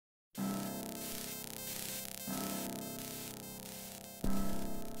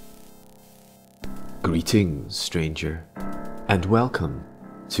Greetings, stranger, and welcome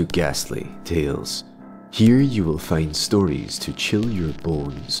to Ghastly Tales. Here you will find stories to chill your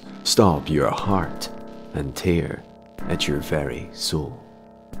bones, stop your heart, and tear at your very soul.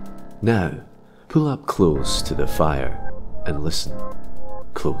 Now, pull up close to the fire and listen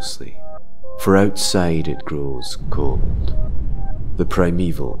closely, for outside it grows cold. The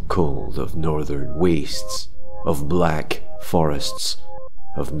primeval cold of northern wastes, of black forests,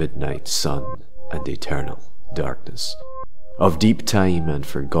 of midnight sun and eternal darkness, of deep time and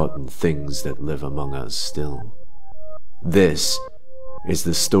forgotten things that live among us still. This is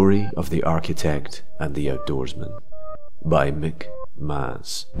the story of the architect and the outdoorsman, by Mik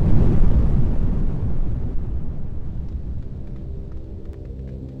Maes.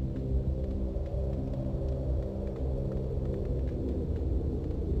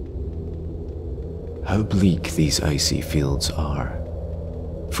 How bleak these icy fields are.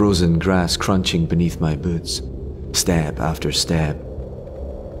 Frozen grass crunching beneath my boots, step after step.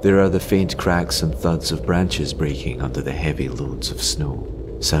 There are the faint cracks and thuds of branches breaking under the heavy loads of snow.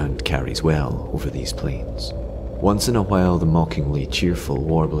 Sound carries well over these plains. Once in a while the mockingly cheerful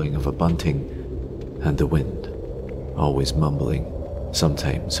warbling of a bunting, and the wind, always mumbling,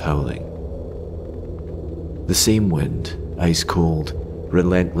 sometimes howling. The same wind, ice cold,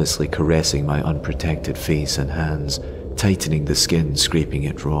 relentlessly caressing my unprotected face and hands, tightening the skin, scraping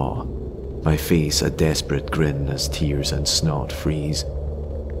it raw. My face a desperate grin as tears and snot freeze.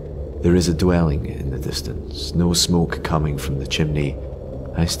 There is a dwelling in the distance, no smoke coming from the chimney.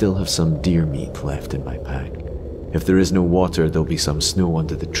 I still have some deer meat left in my pack. If there is no water, there'll be some snow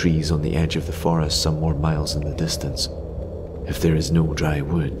under the trees on the edge of the forest some more miles in the distance. If there is no dry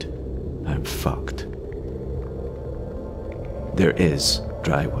wood, I'm fucked. There is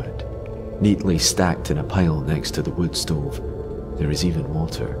dry wood, neatly stacked in a pile next to the wood stove. There is even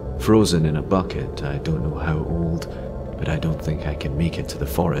water, frozen in a bucket. I don't know how old, but I don't think I can make it to the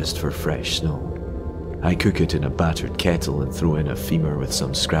forest for fresh snow. I cook it in a battered kettle and throw in a femur with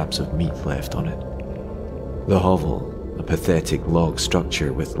some scraps of meat left on it. The hovel, a pathetic log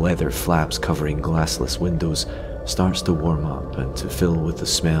structure with leather flaps covering glassless windows, starts to warm up and to fill with the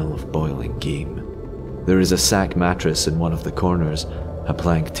smell of boiling game. There is a sack mattress in one of the corners, a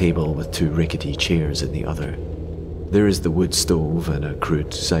plank table with two rickety chairs in the other. There is the wood stove and a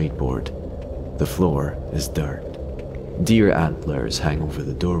crude sideboard. The floor is dirt. Deer antlers hang over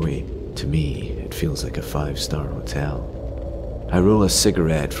the doorway. To me, it feels like a five-star hotel. I roll a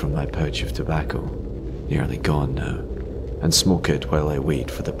cigarette from my pouch of tobacco, nearly gone now, and smoke it while I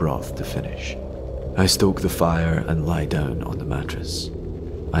wait for the broth to finish. I stoke the fire and lie down on the mattress.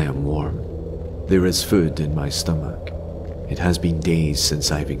 I am warm. There is food in my stomach. It has been days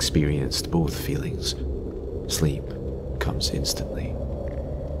since I've experienced both feelings. Sleep comes instantly.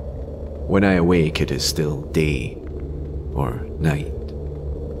 When I awake, it is still day or night.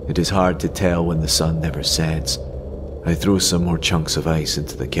 It is hard to tell when the sun never sets. I throw some more chunks of ice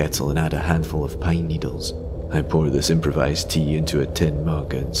into the kettle and add a handful of pine needles. I pour this improvised tea into a tin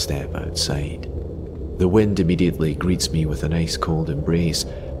mug and step outside. The wind immediately greets me with an ice-cold embrace.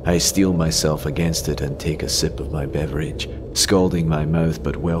 I steel myself against it and take a sip of my beverage, scalding my mouth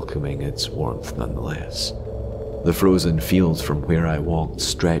but welcoming its warmth nonetheless. The frozen fields from where I walked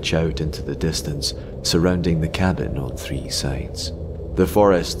stretch out into the distance, surrounding the cabin on three sides. The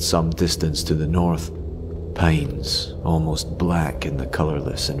forest some distance to the north, pines almost black in the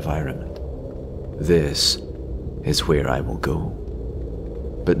colourless environment. This is where I will go.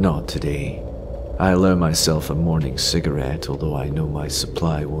 But not today. I allow myself a morning cigarette, although I know my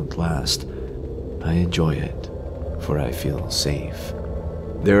supply won't last. I enjoy it, for I feel safe.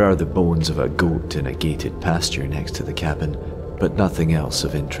 There are the bones of a goat in a gated pasture next to the cabin, but nothing else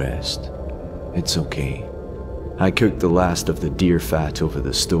of interest. It's okay. I cook the last of the deer fat over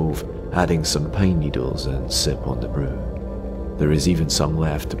the stove, adding some pine needles and sip on the brew. There is even some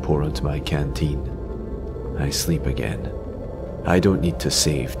left to pour into my canteen. I sleep again. I don't need to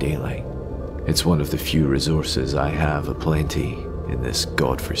save daylight. It's one of the few resources I have aplenty in this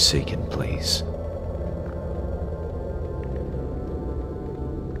godforsaken place.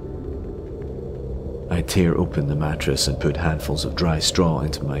 I tear open the mattress and put handfuls of dry straw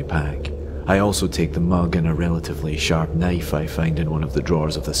into my pack. I also take the mug and a relatively sharp knife I find in one of the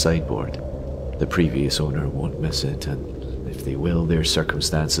drawers of the sideboard. The previous owner won't miss it, and if they will, their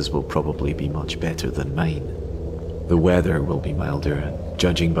circumstances will probably be much better than mine. The weather will be milder, and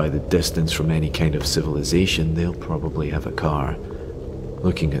judging by the distance from any kind of civilization, they'll probably have a car.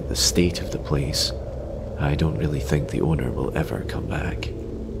 Looking at the state of the place, I don't really think the owner will ever come back.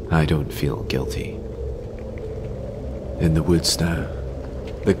 I don't feel guilty. In the woods now,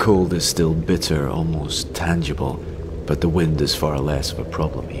 The cold is still bitter, almost tangible, but the wind is far less of a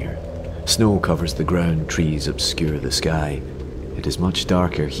problem here. Snow covers the ground, trees obscure the sky. It is much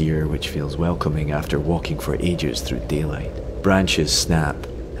darker here, which feels welcoming after walking for ages through daylight. Branches snap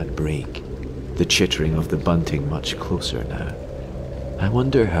and break, the chittering of the bunting much closer now. I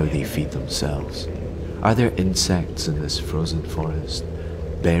wonder how they feed themselves. Are there insects in this frozen forest?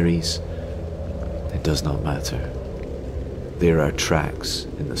 Berries? It does not matter. There are tracks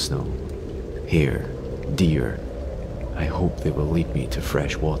in the snow. Here, deer. I hope they will lead me to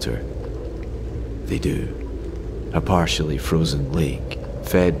fresh water. They do. A partially frozen lake,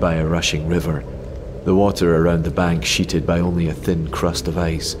 fed by a rushing river. The water around the bank sheeted by only a thin crust of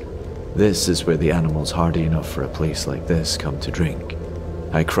ice. This is where the animals hardy enough for a place like this come to drink.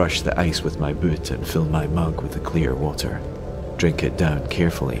 I crush the ice with my boot and fill my mug with the clear water. Drink it down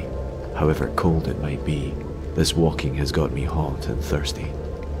carefully, however cold it might be. This walking has got me hot and thirsty.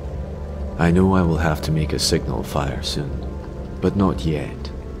 I know I will have to make a signal fire soon, but not yet.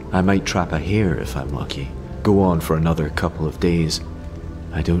 I might trap a hare if I'm lucky. Go on for another couple of days.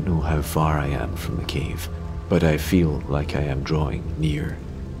 I don't know how far I am from the cave, but I feel like I am drawing near.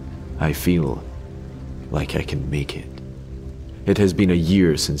 I feel like I can make it. It has been a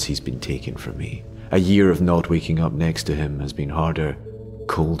year since he's been taken from me. A year of not waking up next to him has been harder,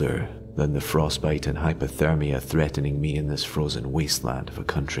 colder than the frostbite and hypothermia threatening me in this frozen wasteland of a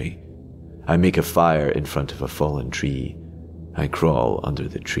country. I make a fire in front of a fallen tree. I crawl under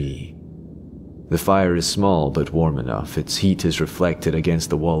the tree. The fire is small but warm enough. Its heat is reflected against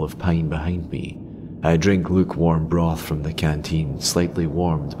the wall of pine behind me. I drink lukewarm broth from the canteen, slightly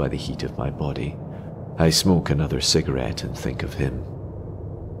warmed by the heat of my body. I smoke another cigarette and think of him.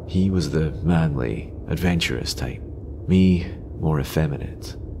 He was the manly, adventurous type. Me, more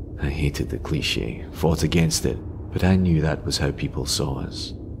effeminate. I hated the cliché, fought against it, but I knew that was how people saw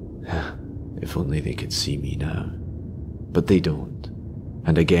us. If only they could see me now. But they don't.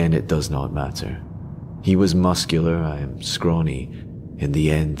 And again, it does not matter. He was muscular, I am scrawny. In the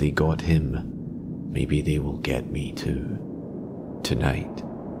end, they got him. Maybe they will get me too. Tonight.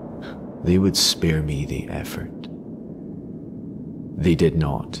 They would spare me the effort. They did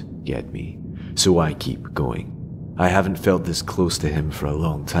not get me, so I keep going. I haven't felt this close to him for a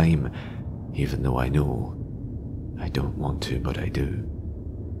long time, even though I know, I don't want to, but I do,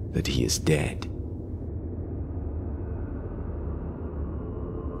 that he is dead.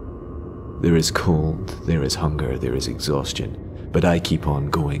 There is cold, there is hunger, there is exhaustion, but I keep on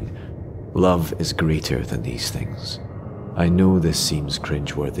going. Love is greater than these things. I know this seems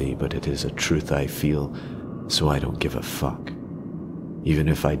cringeworthy, but it is a truth I feel, so I don't give a fuck. Even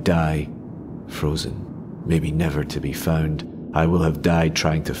if I die, frozen, maybe never to be found, I will have died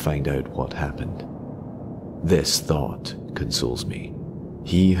trying to find out what happened. This thought consoles me.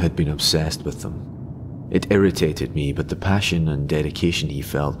 He had been obsessed with them. It irritated me, but the passion and dedication he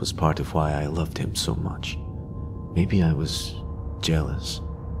felt was part of why I loved him so much. Maybe I was jealous.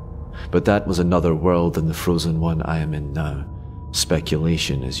 But that was another world than the frozen one I am in now.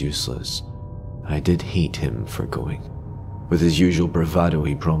 Speculation is useless. I did hate him for going. With his usual bravado,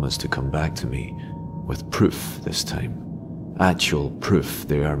 he promised to come back to me, with proof this time. Actual proof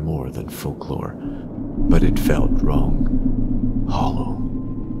they are more than folklore. But it felt wrong. Hollow.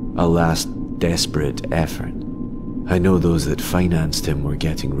 A last desperate effort. I know those that financed him were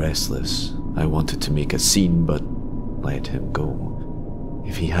getting restless. I wanted to make a scene, but let him go.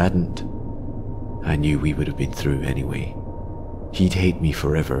 If he hadn't, I knew we would have been through anyway. He'd hate me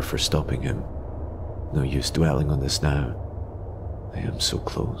forever for stopping him. No use dwelling on this now. I am so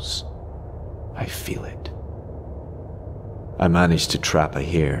close. I feel it. I managed to trap a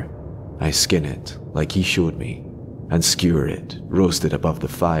hare. I skin it, like he showed me, and skewer it, roast it above the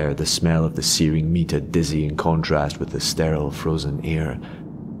fire, the smell of the searing meat a dizzying contrast with the sterile frozen air.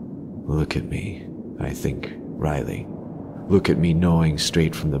 Look at me, I think, wryly. Look at me gnawing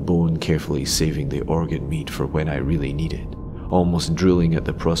straight from the bone, carefully saving the organ meat for when I really need it, almost drooling at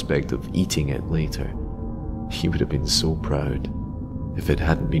the prospect of eating it later. He would have been so proud. If it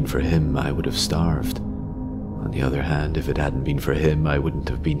hadn't been for him, I would have starved. On the other hand, if it hadn't been for him, I wouldn't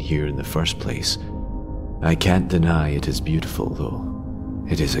have been here in the first place. I can't deny it is beautiful, though.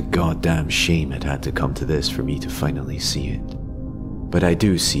 It is a goddamn shame it had to come to this for me to finally see it. But I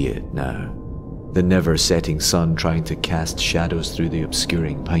do see it now. The never-setting sun trying to cast shadows through the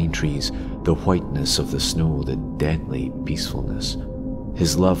obscuring pine trees, the whiteness of the snow, the deadly peacefulness.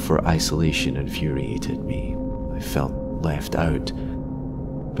 His love for isolation infuriated me. I felt left out,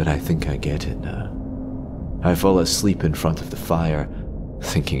 but I think I get it now. I fall asleep in front of the fire,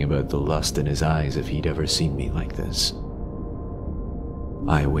 thinking about the lust in his eyes if he'd ever seen me like this.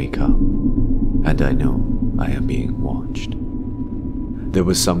 I wake up, and I know I am being watched. There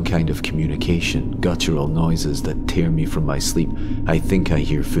was some kind of communication, guttural noises that tear me from my sleep. I think I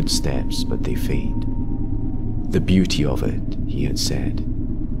hear footsteps, but they fade. The beauty of it, he had said,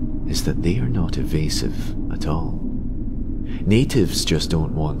 is that they are not evasive at all. Natives just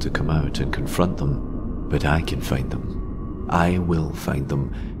don't want to come out and confront them, but I can find them. I will find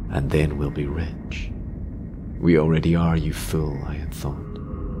them, and then we'll be rich. We already are, you fool, I had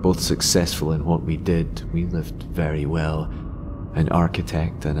thought. Both successful in what we did, we lived very well. An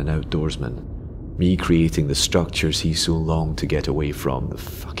architect and an outdoorsman. Me creating the structures he so longed to get away from, the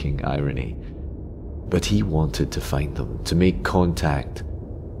fucking irony. But he wanted to find them, to make contact.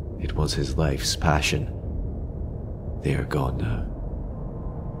 It was his life's passion. They are gone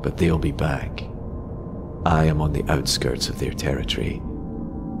now. But they'll be back. I am on the outskirts of their territory,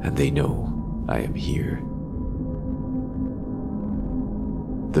 and they know I am here.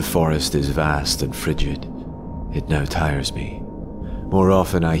 The forest is vast and frigid. It now tires me. More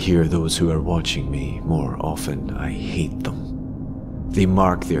often I hear those who are watching me, more often I hate them. They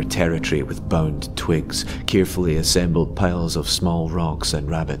mark their territory with bound twigs, carefully assembled piles of small rocks and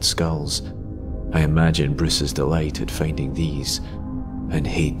rabbit skulls. I imagine Bruce's delight at finding these, and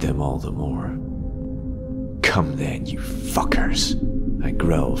hate them all the more. Come then, you fuckers, I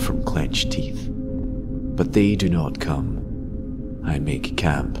growl from clenched teeth. But they do not come. I make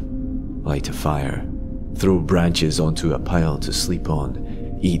camp, light a fire, throw branches onto a pile to sleep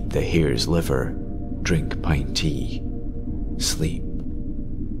on, eat the hare's liver, drink pine tea, sleep.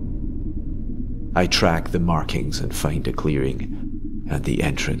 I track the markings and find a clearing, and the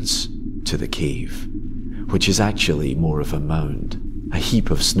entrance to the cave, which is actually more of a mound, a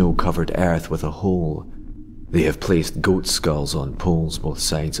heap of snow-covered earth with a hole. They have placed goat skulls on poles both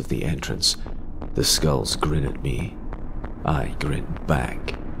sides of the entrance. The skulls grin at me. I grin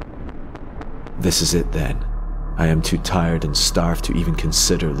back. This is it then. I am too tired and starved to even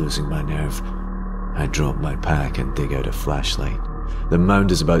consider losing my nerve. I drop my pack and dig out a flashlight. The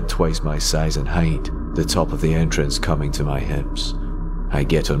mound is about twice my size and height, the top of the entrance coming to my hips. I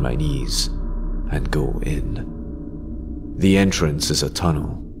get on my knees and go in. The entrance is a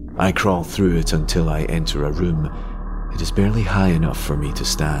tunnel. I crawl through it until I enter a room. It is barely high enough for me to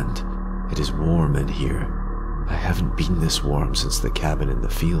stand. It is warm in here. I haven't been this warm since the cabin in the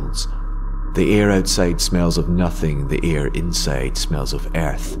fields. The air outside smells of nothing, the air inside smells of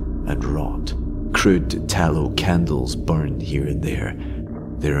earth and rot. Crude tallow candles burn here and there.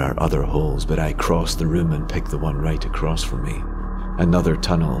 There are other holes, but I cross the room and pick the one right across from me. Another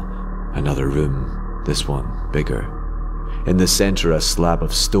tunnel, another room, this one bigger. In the center, a slab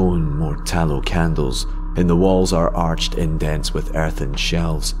of stone, more tallow candles. In the walls are arched indents with earthen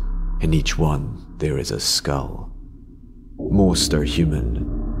shelves. In each one, there is a skull. Most are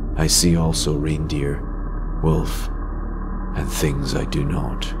human. I see also reindeer, wolf, and things I do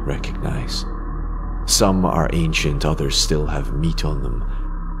not recognize. Some are ancient, others still have meat on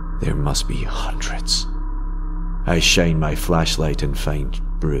them. There must be hundreds. I shine my flashlight and find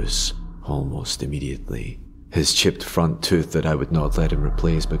Bruce almost immediately. His chipped front tooth that I would not let him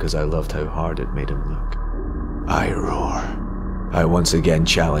replace because I loved how hard it made him look. I roar. I once again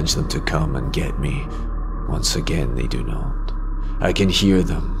challenge them to come and get me. Once again they do not. I can hear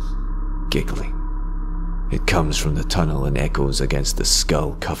them giggling. It comes from the tunnel and echoes against the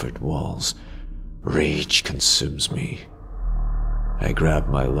skull-covered walls. Rage consumes me. I grab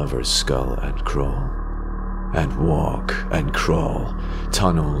my lover's skull and crawl. And walk and crawl.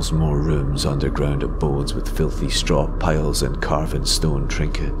 Tunnels, more rooms, underground abodes with filthy straw piles and carven stone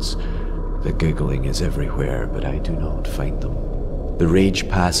trinkets. The giggling is everywhere, but I do not find them. The rage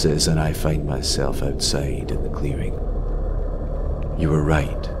passes and I find myself outside in the clearing. You were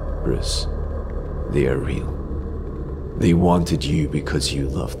right, Bruce. They are real. They wanted you because you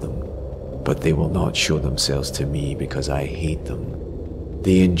loved them, but they will not show themselves to me because I hate them.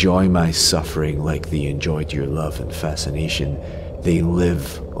 They enjoy my suffering like they enjoyed your love and fascination. They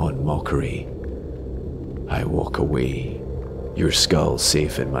live on mockery. I walk away, your skull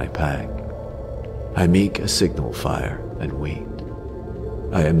safe in my pack. I make a signal fire and wait.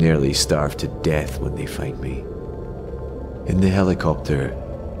 I am nearly starved to death when they find me. In the helicopter,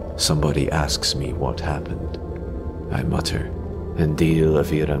 somebody asks me what happened. I mutter, "En del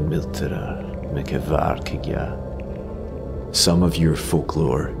av era miltera, mycket verkliga." Some of your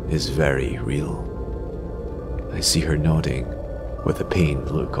folklore is very real. I see her nodding, with a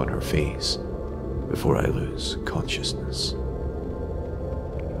pained look on her face, before I lose consciousness.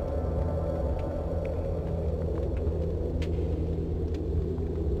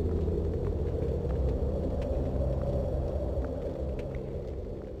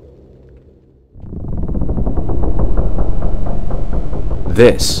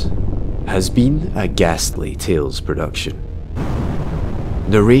 This has been a Ghastly Tales production.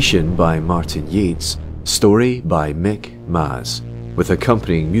 Narration by Martin Yates, story by Mik Maes, with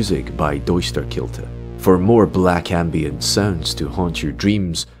accompanying music by Doisterkilte. For more black ambient sounds to haunt your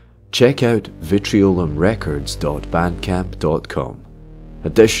dreams, check out vitriolumrecords.bandcamp.com.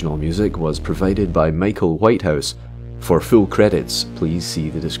 Additional music was provided by Michael Whitehouse. For full credits, please see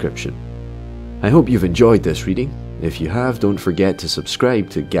the description. I hope you've enjoyed this reading. If you have, don't forget to subscribe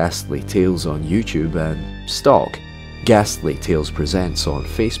to Ghastly Tales on YouTube and stalk Ghastly Tales Presents on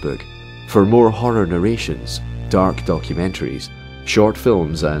Facebook for more horror narrations, dark documentaries, short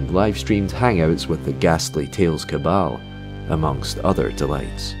films and live-streamed hangouts with the Ghastly Tales Cabal, amongst other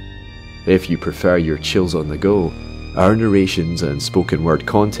delights. If you prefer your chills on the go, our narrations and spoken word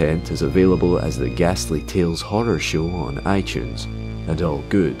content is available as the Ghastly Tales Horror Show on iTunes and all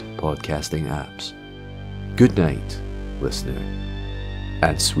good podcasting apps. Good night, listener,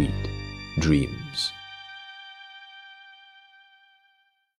 and sweet dreams.